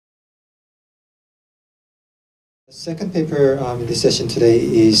The second paper in this session today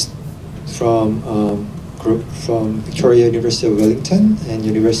is from group from Victoria University of Wellington and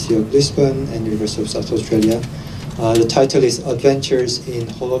University of Lisbon and University of South Australia. The title is Adventures in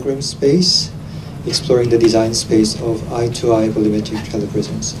Hologram Space, Exploring the Design Space of Eye-to-Eye Volumetric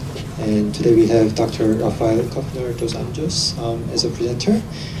Telepresence. And today we have Dr. Rafael Kuffner dos Anjos as a presenter.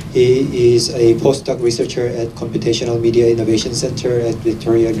 He is a postdoc researcher at Computational Media Innovation Center at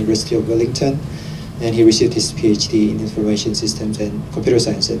Victoria University of Wellington, and he received his PhD in Information Systems and Computer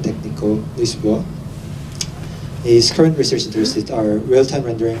Science at Técnico Lisboa. His current research interests are real-time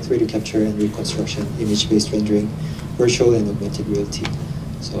rendering, 3D capture and reconstruction, image-based rendering, virtual and augmented reality.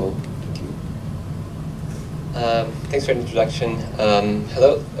 So, thank you. Thanks for the introduction.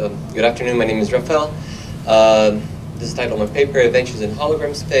 Hello, good afternoon, my name is Rafael. This is the title of my paper, Adventures in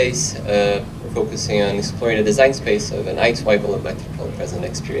Hologram Space. We're focusing on exploring the design space of an eye-to-eye volumetric telepresence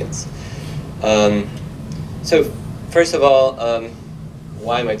experience. So, first of all,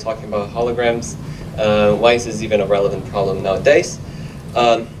 why am I talking about holograms? Why is this even a relevant problem nowadays?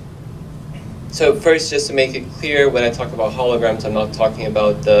 So first, just to make it clear, when I talk about holograms, I'm not talking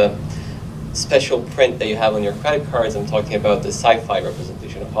about the special print that you have on your credit cards. I'm talking about the sci-fi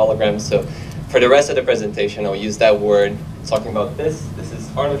representation of holograms. So for the rest of the presentation, I'll use that word, talking about this. This is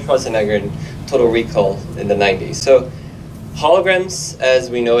Arnold Schwarzenegger in Total Recall in the 90s. So holograms, as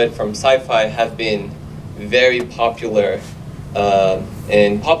we know it from sci-fi, have been very popular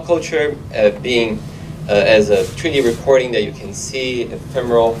in pop culture, being as a 3D recording that you can see,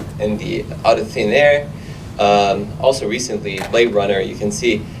 ephemeral and out of thin air. Also recently, Blade Runner, you can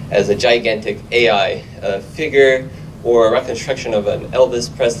see as a gigantic AI figure, or a reconstruction of an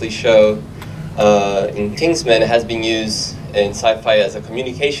Elvis Presley show. In Kingsman, it has been used in sci-fi as a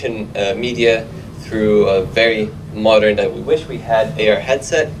communication media through a very modern, that we wish we had, AR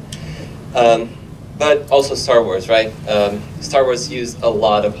headset. But also Star Wars, right? Star Wars used a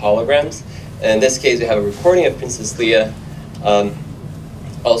lot of holograms. In this case, we have a recording of Princess Leia.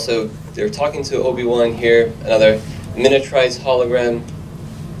 Also, they're talking to Obi-Wan here, another miniaturized hologram,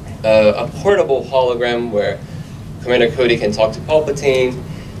 a portable hologram where Commander Cody can talk to Palpatine.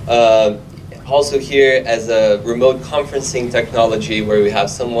 Also here as a remote conferencing technology where we have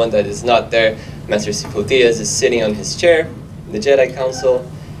someone that is not there. Master C4 Diaz is sitting on his chair in the Jedi Council.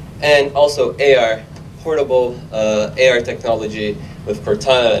 And also AR, portable AR technology with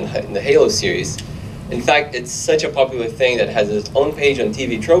Cortana in the Halo series. In fact, it's such a popular thing that has its own page on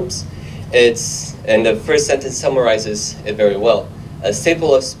TV Tropes. And the first sentence summarizes it very well. A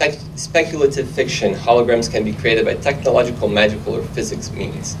staple of speculative fiction, holograms can be created by technological, magical, or physics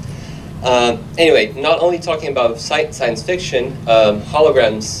means. Anyway, not only talking about science fiction,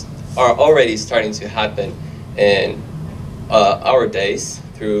 holograms are already starting to happen in our days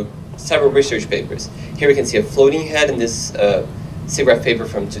through several research papers. Here we can see a floating head in this SIGGRAPH paper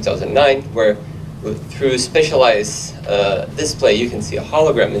from 2009, where through specialized display, you can see a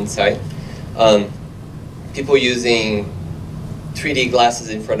hologram inside. People using 3D glasses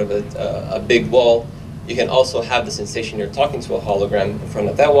in front of a big wall. You can also have the sensation you're talking to a hologram in front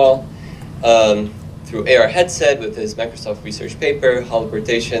of that wall. Through AR headset with his Microsoft research paper,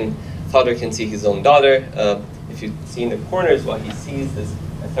 holoportation, father can see his own daughter. If you see in the corners while he sees this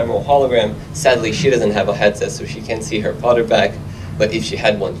ephemeral hologram, sadly she doesn't have a headset, so she can't see her father back, but if she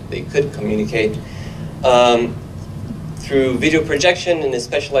had one, they could communicate. Through video projection in a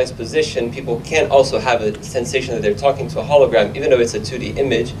specialized position, people can also have a sensation that they're talking to a hologram, even though it's a 2D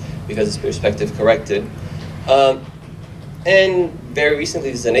image, because it's perspective corrected. And very recently,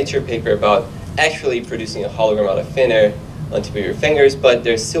 there's a Nature paper about actually producing a hologram out of thin air on tip of your fingers, but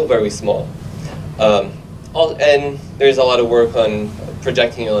they're still very small. And there's a lot of work on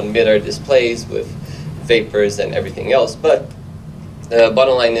projecting on mid-air displays with vapors and everything else, but the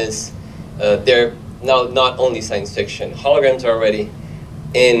bottom line is they're now not only science fiction. Holograms are already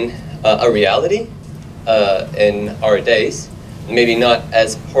in a reality in our days, maybe not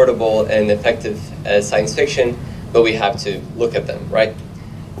as portable and effective as science fiction, but we have to look at them, right?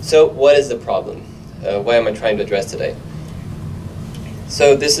 So what is the problem? What am I trying to address today?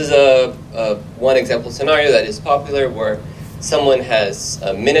 So this is a one example scenario that is popular where someone has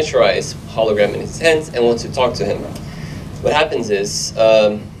a miniaturized hologram in his hands and wants to talk to him. What happens is,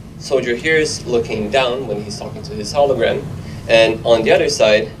 soldier here is looking down when he's talking to his hologram, and on the other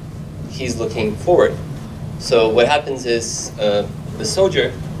side, he's looking forward. So what happens is, the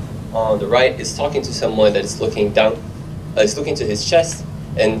soldier on the right is talking to someone that is looking down, is looking to his chest,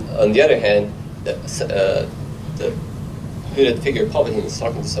 and on the other hand, the hooded figure Palpatine is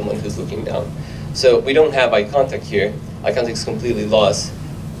talking to someone who's looking down. So we don't have eye contact here. Eye contact is completely lost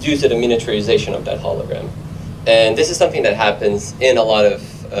due to the miniaturization of that hologram. And this is something that happens in a lot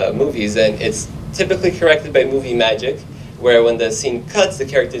of movies, and it's typically corrected by movie magic, where when the scene cuts, the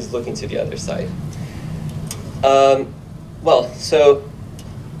character is looking to the other side. Well, so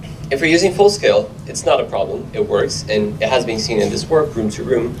if we're using full scale, it's not a problem. It works, and it has been seen in this work, Room to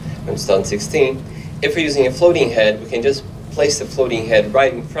Room, from 2016. If we're using a floating head, we can just place the floating head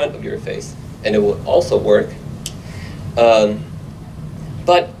right in front of your face, and it will also work.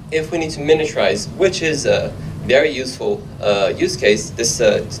 But if we need to miniaturize, which is a very useful use case, this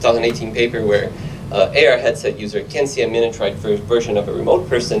 2018 paper where AR headset user can see a miniaturized version of a remote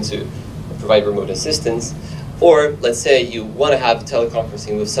person to provide remote assistance. Or let's say you want to have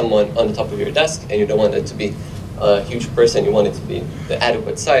teleconferencing with someone on the top of your desk and you don't want it to be a huge person, you want it to be the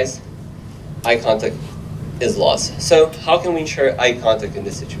adequate size. Eye contact is lost. So how can we ensure eye contact in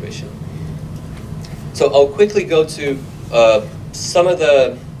this situation? So I'll quickly go to some of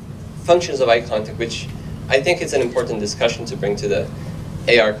the functions of eye contact, which I think it's an important discussion to bring to the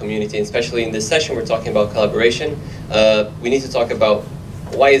AR community, and especially in this session we're talking about collaboration. We need to talk about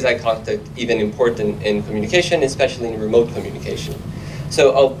why is eye contact even important in communication, especially in remote communication.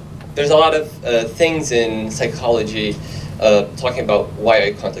 So there's a lot of things in psychology talking about why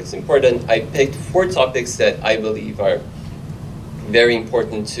eye contact is important. I picked 4 topics that I believe are very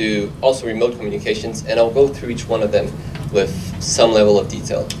important to also remote communications, and I'll go through each one of them with some level of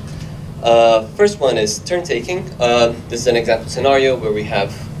detail. First one is turn taking. This is an example scenario where we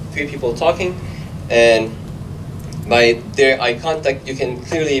have 3 people talking, and by their eye contact, you can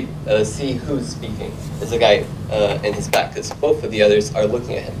clearly see who's speaking. There's a guy in his back, because both of the others are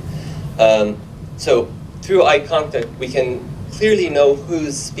looking at him. So through eye contact, we can clearly know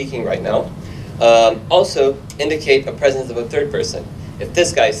who's speaking right now. Also, indicate a presence of a third person. If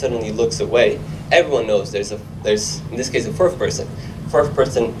this guy suddenly looks away, everyone knows there's in this case, a fourth person. Fourth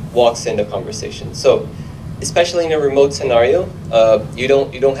person walks in the conversation. So, especially in a remote scenario, you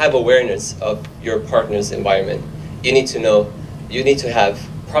don't have awareness of your partner's environment. You need to have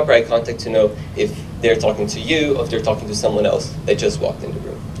proper eye contact to know if they're talking to you or if they're talking to someone else that just walked in the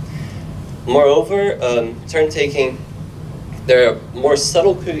room. Moreover, turn taking, there are more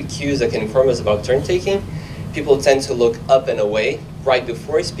subtle cues that can inform us about turn taking. People tend to look up and away right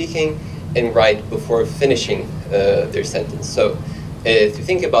before speaking and right before finishing their sentence. So if you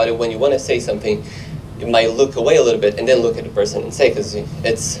think about it, when you want to say something, you might look away a little bit and then look at the person and say, because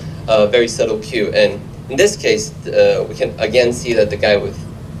it's a very subtle cue. And in this case, we can again see that the guy with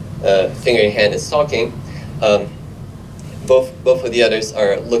finger in hand is talking. Both of the others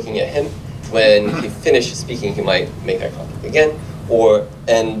are looking at him. When he finishes speaking, he might make eye contact again.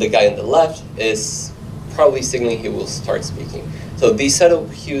 And the guy on the left is probably signaling he will start speaking. So these subtle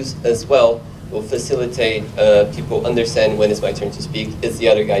cues as well will facilitate people understand when it's my turn to speak. Is the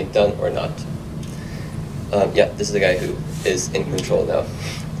other guy done or not? Yeah, this is the guy who is in control now.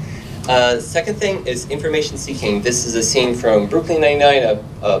 Second thing is information seeking. This is a scene from Brooklyn Nine-Nine,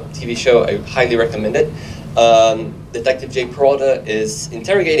 a TV show. I highly recommend it. Detective Jay Peralta is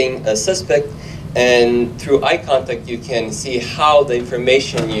interrogating a suspect, and through eye contact you can see how the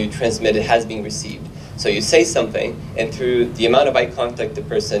information you transmitted has been received. So you say something, and through the amount of eye contact the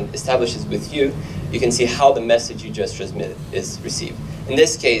person establishes with you, you can see how the message you just transmitted is received. In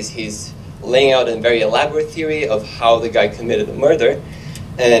this case, he's laying out a very elaborate theory of how the guy committed the murder,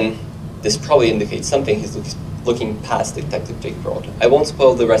 and this probably indicates something. He's looking past Detective Jake Peralta. I won't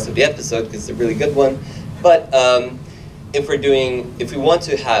spoil the rest of the episode because it's a really good one, but if we want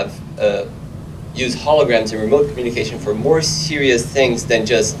to have use holograms in remote communication for more serious things than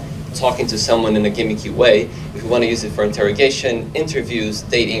just talking to someone in a gimmicky way, if we want to use it for interrogation, interviews,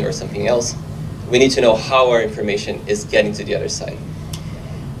 dating, or something else, we need to know how our information is getting to the other side.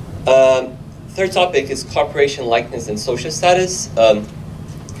 Third topic is cooperation, likeness, and social status.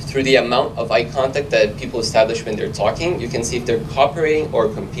 Through the amount of eye contact that people establish when they're talking, you can see if they're cooperating or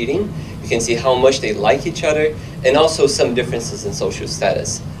competing. You can see how much they like each other, and also some differences in social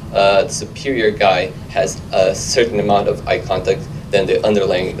status. The superior guy has a certain amount of eye contact than the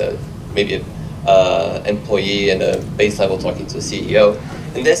underlying, maybe an employee and a base level talking to a CEO.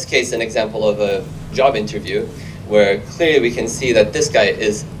 In this case, an example of a job interview where clearly we can see that this guy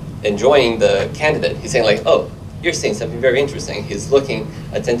is enjoying the candidate. He's saying like, oh, you're saying something very interesting. He's looking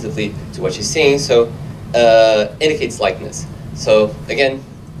attentively to what she's saying, so indicates likeness. So again,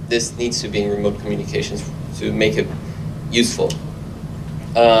 this needs to be in remote communications to make it useful.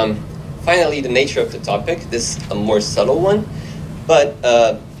 Finally, the nature of the topic. This is a more subtle one, but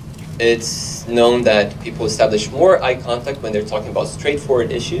it's known that people establish more eye contact when they're talking about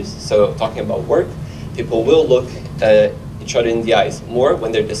straightforward issues. So talking about work, people will look each other in the eyes more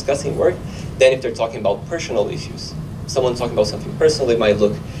when they're discussing work than if they're talking about personal issues. Someone talking about something personal, they might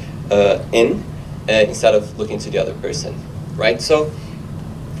look instead of looking to the other person, right? So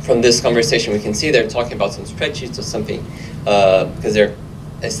from this conversation, we can see they're talking about some spreadsheets or something because they're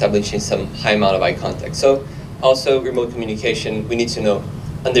establishing some high amount of eye contact. So also remote communication, we need to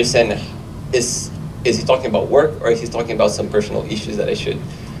understand, is he talking about work or is he talking about some personal issues that I should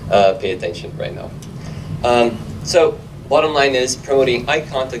pay attention right now? So bottom line is promoting eye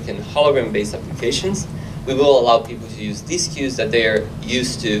contact in hologram-based applications. We will allow people to use these cues that they are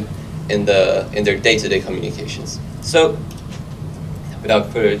used to in their day-to-day communications. So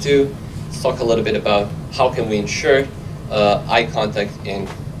without further ado, let's talk a little bit about how can we ensure eye contact in,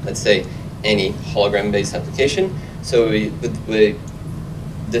 let's say, any hologram-based application. So we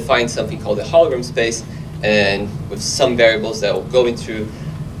define something called a hologram space, and with some variables that will go into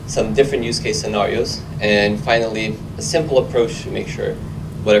some different use case scenarios. And finally, a simple approach to make sure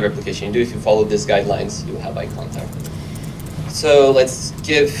whatever application you do, if you follow these guidelines, you will have eye contact. So let's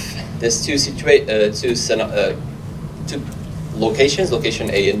give this two locations, location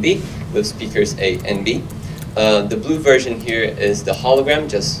A and B, with speakers A and B. The blue version here is the hologram,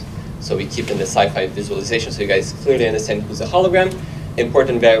 just so we keep in the sci-fi visualization so you guys clearly understand who's a hologram.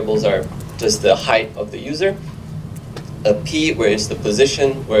 Important variables are just the height of the user, a P, where is the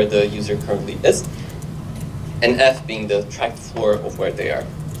position where the user currently is, and F being the track floor of where they are.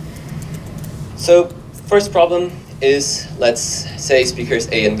 So first problem is, let's say speakers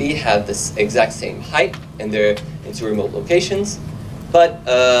A and B have this exact same height and they're in two remote locations, but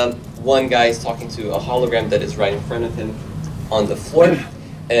one guy is talking to a hologram that is right in front of him on the floor,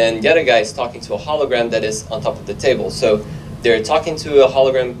 and the other guy is talking to a hologram that is on top of the table. So they're talking to a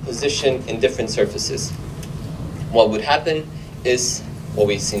hologram position in different surfaces. What would happen is what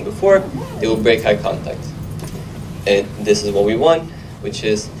we've seen before, they will break eye contact. And this is what we want, which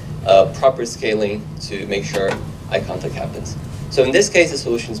is proper scaling to make sure eye contact happens. So in this case, the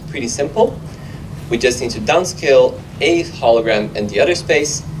solution is pretty simple. We just need to downscale a hologram and the other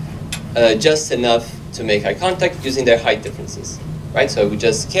space just enough to make eye contact using their height differences, right? So we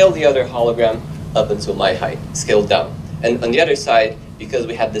just scale the other hologram up until my height, scale down. And on the other side, because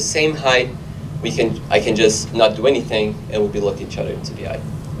we have the same height, I can just not do anything and we'll be looking each other into the eye.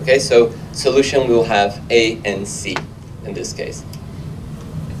 Okay, so solution, we will have A and C in this case.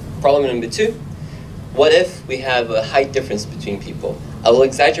 Problem number two, what if we have a height difference between people? I will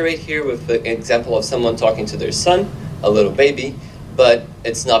exaggerate here with the example of someone talking to their son, a little baby, but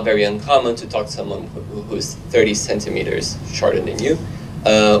it's not very uncommon to talk to someone who's 30 centimeters shorter than you,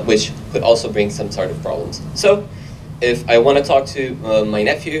 which could also bring some sort of problems. So if I want to talk to my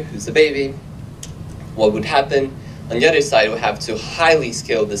nephew, who's a baby, what would happen? On the other side, we have to highly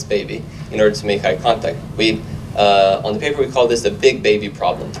scale this baby in order to make eye contact. On the paper, we call this the big baby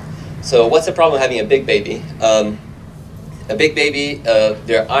problem. So what's the problem with having a big baby? A big baby,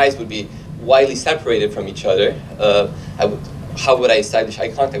 their eyes would be widely separated from each other. How would I establish eye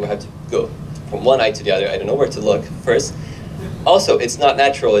contact? I would have to go from one eye to the other. I don't know where to look first. Also, it's not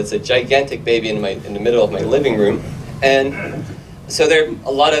natural. It's a gigantic baby in the middle of my living room. And so there are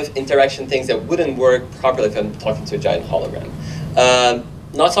a lot of interaction things that wouldn't work properly if I'm talking to a giant hologram.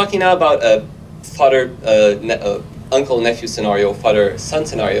 Not talking now about a uncle-nephew scenario, father-son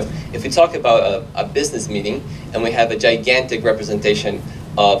scenario. If we talk about a business meeting and we have a gigantic representation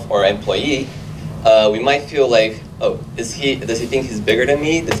of our employee, we might feel like, oh, does he think he's bigger than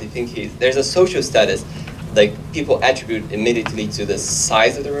me? Does he think there's a social status, like people attribute immediately to the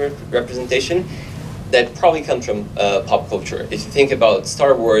size of the representation that probably comes from pop culture. If you think about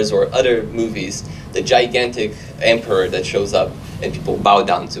Star Wars or other movies, the gigantic emperor that shows up and people bow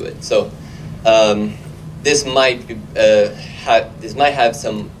down to it. So this might have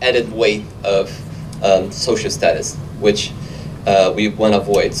some added weight of social status, which we want to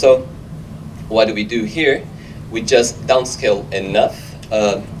avoid. So what do we do here? We just downscale enough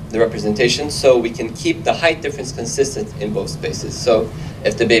the representation so we can keep the height difference consistent in both spaces. So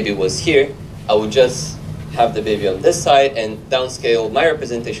if the baby was here, I would just have the baby on this side and downscale my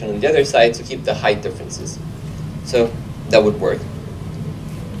representation on the other side to keep the height differences. So that would work.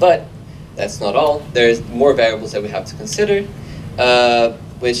 But that's not all. There's more variables that we have to consider,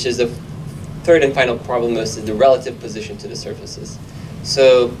 which is the third and final problem, is the relative position to the surfaces.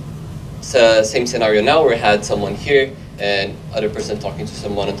 So it's the same scenario now where we had someone here and other person talking to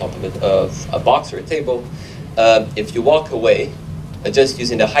someone on top of a box or a table. If you walk away, just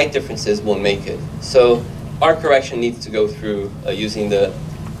using the height differences won't make it. So our correction needs to go through using the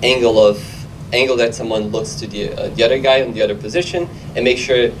angle that someone looks to the other guy in the other position, and make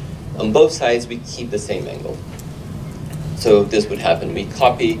sure on both sides we keep the same angle. So this would happen. We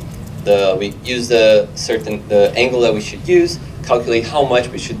use the angle that we should use, calculate how much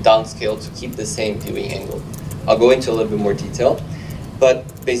we should downscale to keep the same viewing angle. I'll go into a little bit more detail, but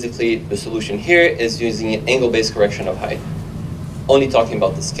basically the solution here is using an angle-based correction of height. Only talking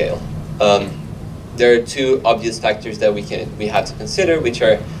about the scale. There are two obvious factors that we have to consider, which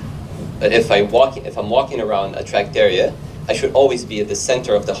are if I'm walking around a tracked area, I should always be at the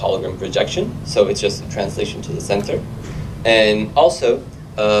center of the hologram projection. So it's just a translation to the center, and also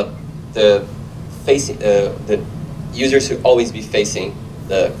the user should always be facing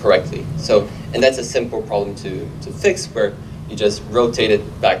correctly. So, and that's a simple problem to fix, where you just rotate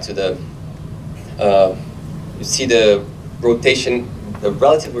it back to the. You see the rotation. The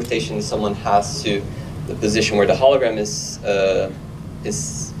relative rotation someone has to the position where the hologram is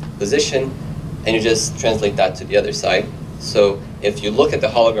positioned, and you just translate that to the other side. So if you look at the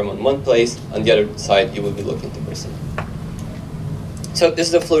hologram on one place, on the other side you will be looking at the person. So this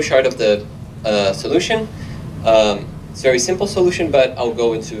is the flow chart of the solution. It's a very simple solution, but I'll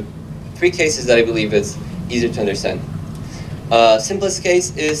go into 3 cases that I believe is easier to understand. Simplest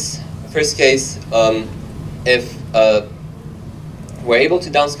case is, first case, if we're able to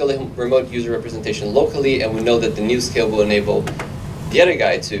downscale the remote user representation locally, and we know that the new scale will enable the other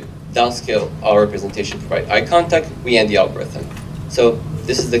guy to downscale our representation to provide eye contact, we end the algorithm. So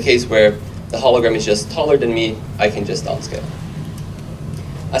this is the case where the hologram is just taller than me, I can just downscale.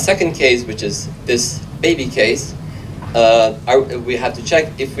 A second case, which is this baby case, we have to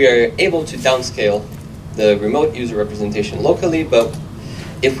check if we are able to downscale the remote user representation locally, but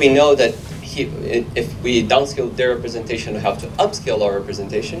if we know that if we downscale their representation, we have to upscale our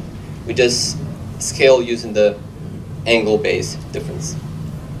representation, we just scale using the angle-based difference.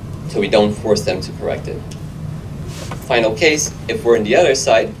 So we don't force them to correct it. Final case, if we're on the other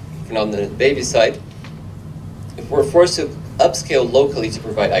side, if we're not on the baby side, if we're forced to upscale locally to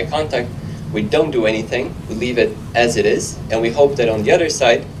provide eye contact, we don't do anything, we leave it as it is, and we hope that on the other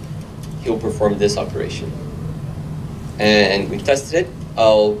side, he'll perform this operation. And we tested it.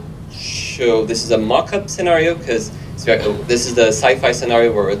 I'll show, this is a mock-up scenario, because this is the sci-fi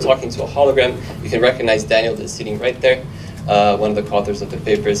scenario where we're talking to a hologram. You can recognize Daniel that's sitting right there. One of the co-authors of the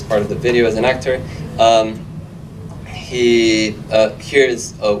paper is part of the video as an actor.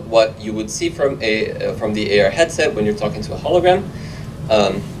 Here's what you would see from the AR headset when you're talking to a hologram.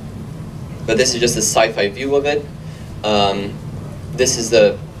 But this is just a sci-fi view of it. This is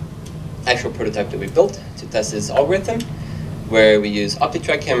the actual prototype that we built to test this algorithm, where we use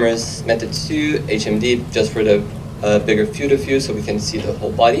OptiTrack cameras, Method 2, HMD, just for the bigger field of view so we can see the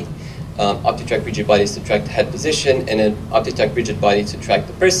whole body. OptiTrack rigid bodies to track the head position, and then OptiTrack rigid body to track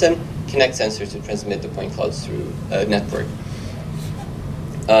the person, Kinect sensors to transmit the point clouds through a network.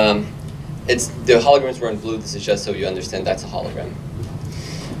 The holograms were in blue. This is just so you understand that's a hologram.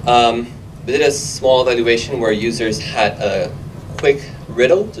 We did a small evaluation where users had a quick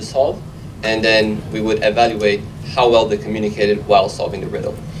riddle to solve, and then we would evaluate how well they communicated while solving the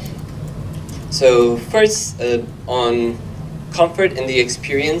riddle. So first, on comfort in the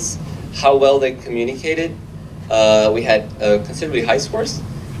experience, how well they communicated, we had considerably high scores.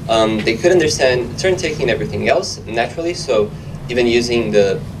 They could understand turn-taking and everything else naturally, so even using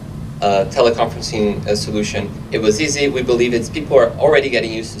the teleconferencing solution, it was easy. We believe people are already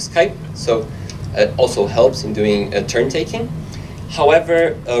getting used to Skype, so it also helps in doing turn-taking.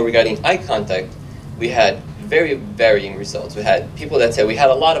 However, regarding eye contact, we had very varying results. We had people that said we had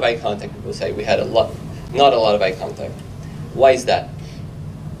a lot of eye contact, people say we had not a lot of eye contact. Why is that?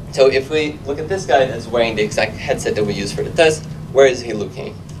 So if we look at this guy that's wearing the exact headset that we use for the test, where is he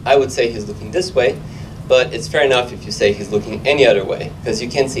looking? I would say he's looking this way, but it's fair enough if you say he's looking any other way, because you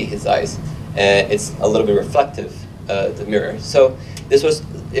can see his eyes, and it's a little bit reflective, the mirror. So this was,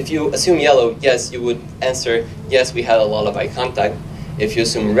 if you assume yellow, yes, you would answer, yes, we had a lot of eye contact. If you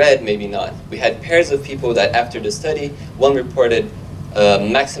assume red, maybe not. We had pairs of people that after the study, one reported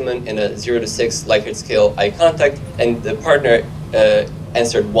maximum in a 0 to 6 Likert scale eye contact, and the partner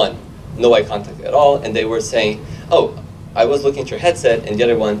answered 1, no eye contact at all, and they were saying, oh, I was looking at your headset, and the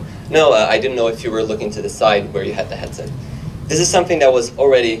other one, no, I didn't know if you were looking to the side where you had the headset. This is something that was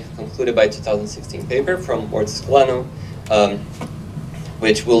already concluded by a 2016 paper from Maurício,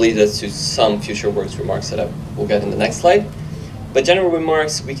 which will lead us to some future works remarks that we'll get in the next slide. But general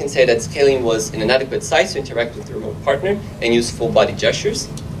remarks, we can say that scaling was in an adequate size to interact with the remote partner and use full body gestures.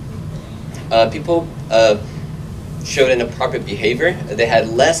 People showed inappropriate behavior. They had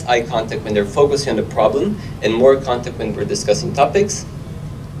less eye contact when they're focusing on the problem and more contact when we're discussing topics.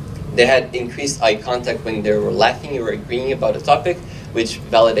 They had increased eye contact when they were laughing or agreeing about a topic, which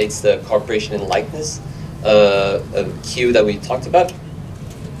validates the cooperation and likeness queue that we talked about,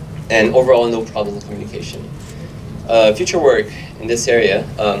 and overall no problems in communication. Future work in this area,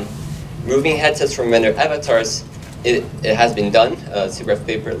 moving headsets from rendered avatars, it has been done, SIGGRAPH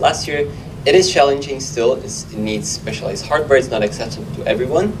paper last year. It is challenging still, it needs specialized hardware, it's not accessible to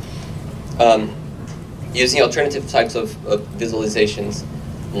everyone. Using alternative types of visualizations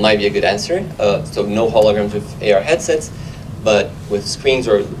might be a good answer. So no holograms with AR headsets, but with screens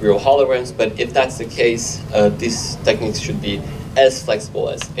or real holograms. But if that's the case, these techniques should be as flexible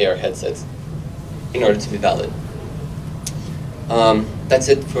as AR headsets in order to be valid. That's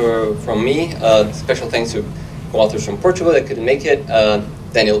it from me. Special thanks to co-authors from Portugal that couldn't make it.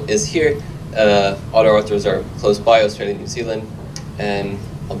 Daniel is here. Other authors are close by, Australia, New Zealand, and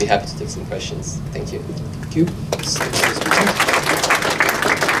I'll be happy to take some questions. Thank you. Thank you.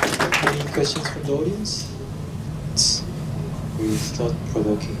 Any questions from the audience? It's really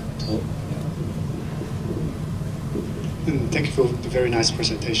thought-provoking talk. Thank you for the very nice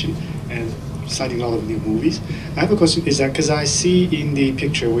presentation and citing a lot of new movies. I have a question, is that because I see in the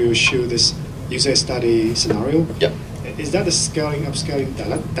picture where you show this user study scenario, Yeah. Is that a scaling, upscaling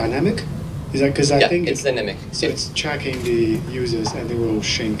dynamic? Is that because I think it's dynamic. So it's tracking the users and they will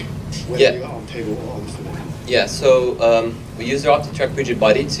shrink whether you're on table or on floor. Yeah, so we use the OptiTrack rigid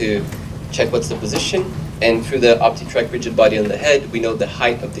body to check what's the position, and through the OptiTrack rigid body on the head, we know the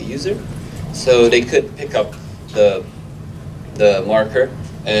height of the user. So they could pick up the marker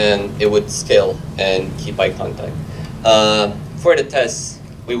and it would scale and keep eye contact. For the test,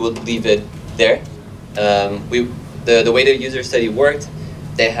 we would leave it there. The way the user study worked,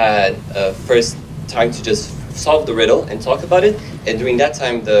 they had first time to just solve the riddle and talk about it, and during that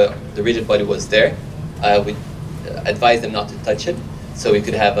time the rigid body was there. We advised them not to touch it, so we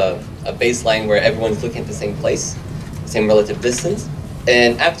could have a baseline where everyone's looking at the same place, same relative distance,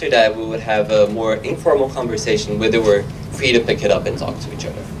 and after that we would have a more informal conversation where they were free to pick it up and talk to each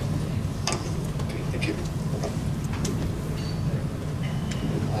other. Thank you.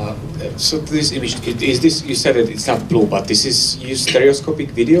 So this image, is this, you said it's not blue, but this is use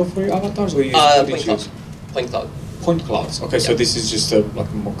stereoscopic video for your avatars, or you use point cloud. Point clouds. Okay, yeah. So this is just a like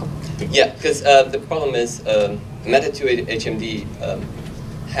a mock-up thing. Yeah, because the problem is Meta 2 HMD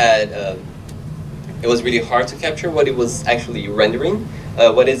had it was really hard to capture what it was actually rendering.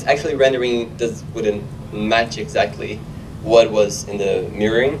 What it's actually rendering wouldn't match exactly what was in the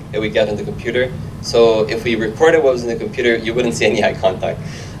mirroring that we got on the computer. So if we recorded what was in the computer, you wouldn't see any eye contact.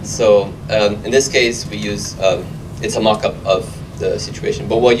 So in this case, we use, it's a mock-up of the situation.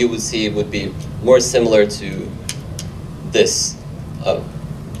 But what you would see would be more similar to this,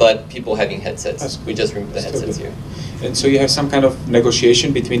 but people having headsets. We just removed the headsets here. And so you have some kind of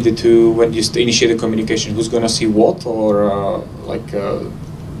negotiation between the two when you initiate the communication, who's going to see what, or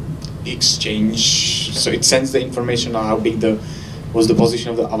exchange, so it sends the information on how big was the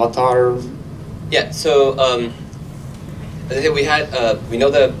position of the avatar? Yeah, so we had, we know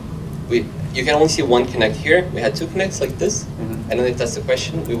that you can only see one connect here. We had two connects like this. I don't know if that's the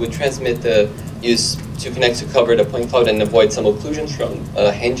question. We would transmit use two connects to cover the point cloud and avoid some occlusions from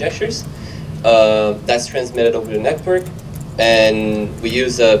hand gestures. That's transmitted over the network. And we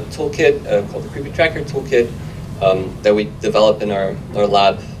use a toolkit called the Creepy Tracker Toolkit that we developed in our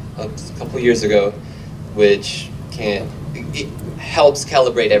lab a couple years ago, which it helps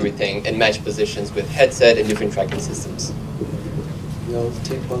calibrate everything and match positions with headset and different tracking systems. We'll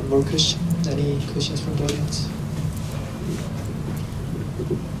take one more question. Any questions from the audience?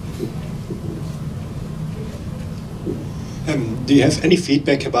 Do you have any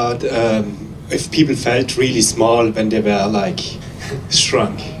feedback about if people felt really small when they were like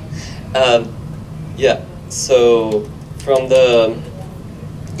shrunk? Yeah, so from the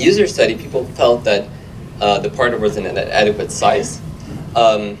user study, people felt that the partner wasn't an adequate size.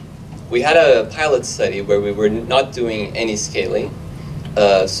 We had a pilot study where we were not doing any scaling,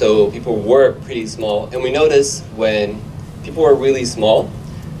 so people were pretty small, and we noticed when people were really small,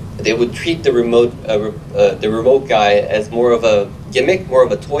 they would treat the remote guy as more of a gimmick, more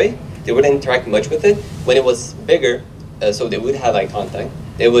of a toy. They wouldn't interact much with it. When it was bigger, so they would have eye contact,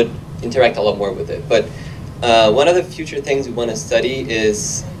 they would interact a lot more with it. But one of the future things we want to study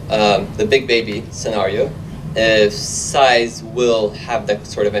is the big baby scenario. If size will have that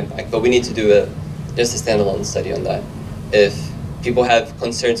sort of impact, but we need to do just a standalone study on that. If people have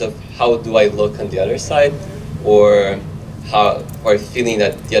concerns of how do I look on the other side, or feeling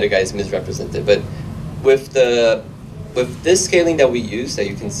that the other guy is misrepresented. But with this scaling that we use, that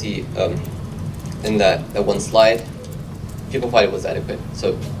you can see in that one slide, people thought it was adequate.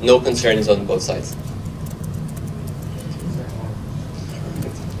 So no concerns on both sides.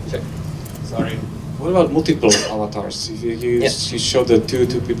 Sure. Sorry. What about multiple avatars? If you show the two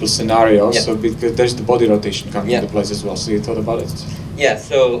people scenario, so because there's the body rotation coming into place as well. So you thought about it? Yeah.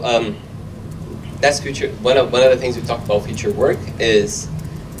 So that's future. One of the things we talked about future work is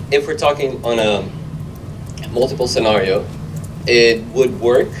if we're talking on a multiple scenario, it would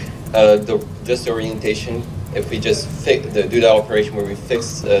work. Just the orientation. If we just do the operation where we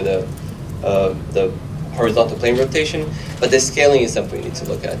fix the horizontal plane rotation, but the scaling is something we need to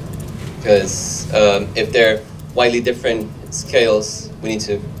look at. Because if they're widely different scales, we need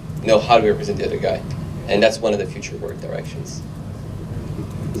to know how to represent the other guy. And that's one of the future work directions.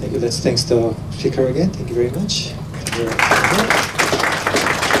 Thank you. Let's thank the speaker again. Thank you very much.